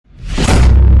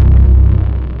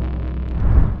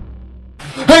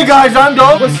Hey guys, I'm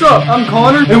Dog. What's up? I'm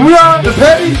Connor. And we are the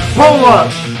Petty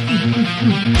Pull-Ups.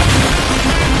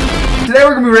 Today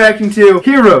we're going to be reacting to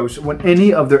heroes when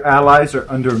any of their allies are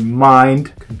under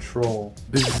mind control.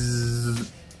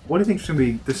 Bzzz. What do you think is going to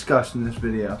be discussed in this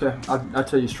video? Okay, I'll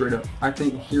tell you straight up. I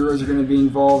think heroes are going to be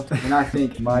involved, and I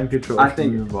think mind control. I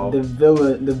think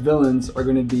the villains are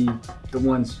going to be the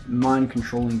ones mind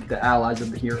controlling the allies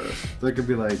of the heroes. They could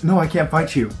be like, no, I can't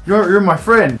fight you. You're my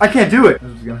friend. I can't do it.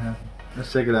 This is going to happen.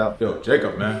 Let's check it out. Yo,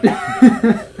 Jacob, man.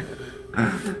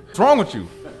 What's wrong with you?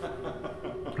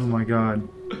 Oh my God.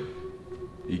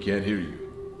 He can't hear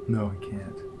you. No, he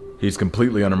can't. He's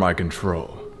completely under my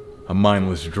control. A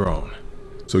mindless drone.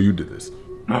 So you did this?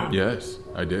 Yes,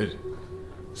 I did.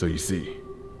 So you see,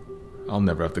 I'll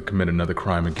never have to commit another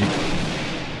crime again.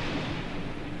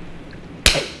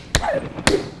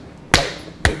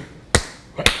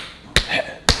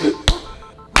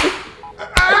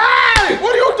 Hey,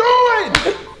 what are you doing?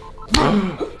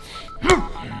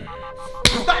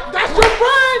 That's your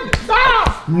friend!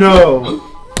 Stop! No!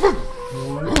 What?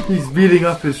 He's beating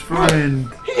up his friend.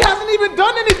 He hasn't even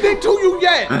done anything to you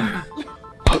yet!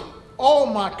 Oh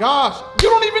my gosh! You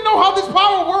don't even know how this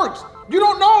power works! You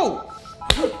don't know!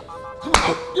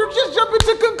 You're just jumping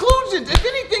to conclusions! If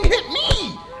anything hit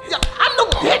me! I'm the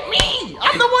one hit me!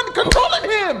 I'm the one controlling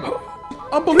him!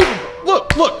 Unbelievable!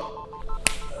 Look!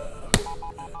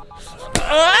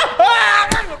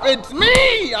 It's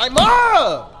me! I'm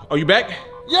up! Are you back?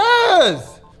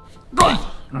 Yes!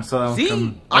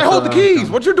 See? I hold the keys!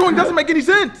 What you're doing doesn't make any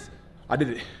sense! I did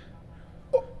it.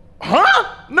 Huh?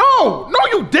 No,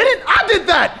 you didn't. I did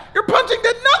that. Your punching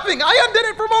did nothing. I undid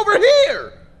it from over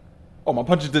here. Oh, my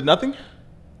punches did nothing?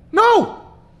 No,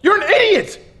 you're an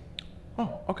idiot.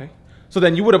 Oh, okay. So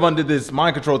then you would have undid this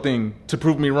mind control thing to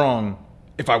prove me wrong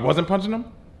if I wasn't punching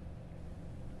him?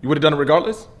 You would have done it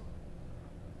regardless?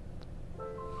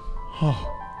 Oh.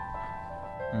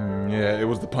 Yeah, it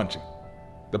was the punching.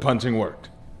 The punching worked.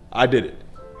 I did it.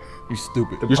 You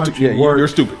stupid. You're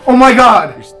stupid. Oh my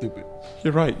God. You're stupid.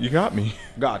 You're right. You got me.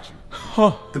 Got you.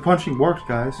 Huh. The punching worked,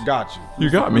 guys. Got you. You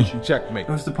got me. Checkmate.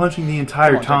 It was the punching the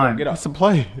entire time. Get up. That's a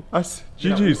play. That's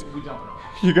GG's. We jumping him.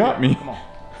 You got me. Come on.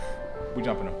 We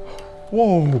jumping him.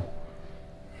 Whoa.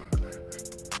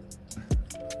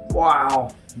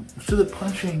 Wow. So the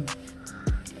punching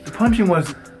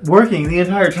was working the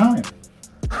entire time.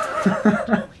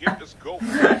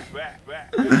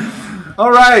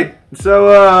 All right.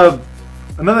 So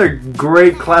another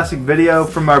great classic video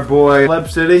from our boy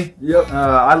CalebCity. Yep.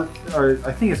 I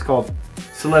think it's called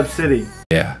CalebCity.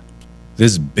 Yeah,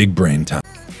 this is big brain time.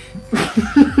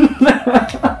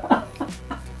 I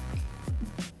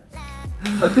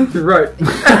think you're right.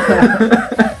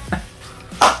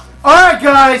 Alright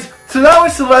guys, so that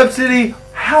was CalebCity,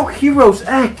 how heroes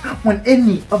act when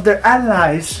any of their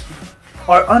allies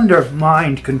are under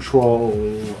mind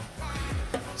control.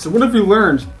 So what have you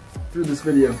learned through this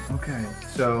video? Okay,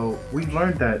 so we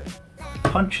learned that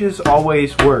punches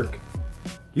always work.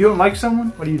 You don't like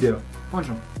someone? What do you do? Punch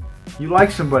him. You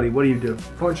like somebody? What do you do?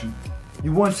 Punch him.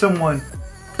 You want someone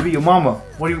to be your mama?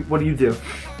 What do you do?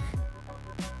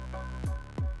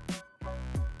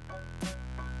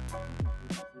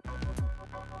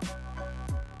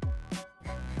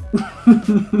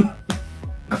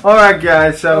 Alright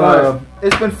guys, so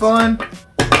it's been fun.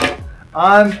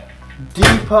 I'm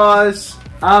D-Pause.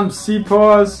 I'm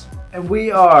C-Pause. And we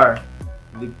are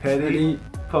the Petty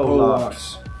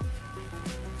Pull-Ups.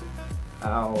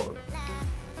 Out.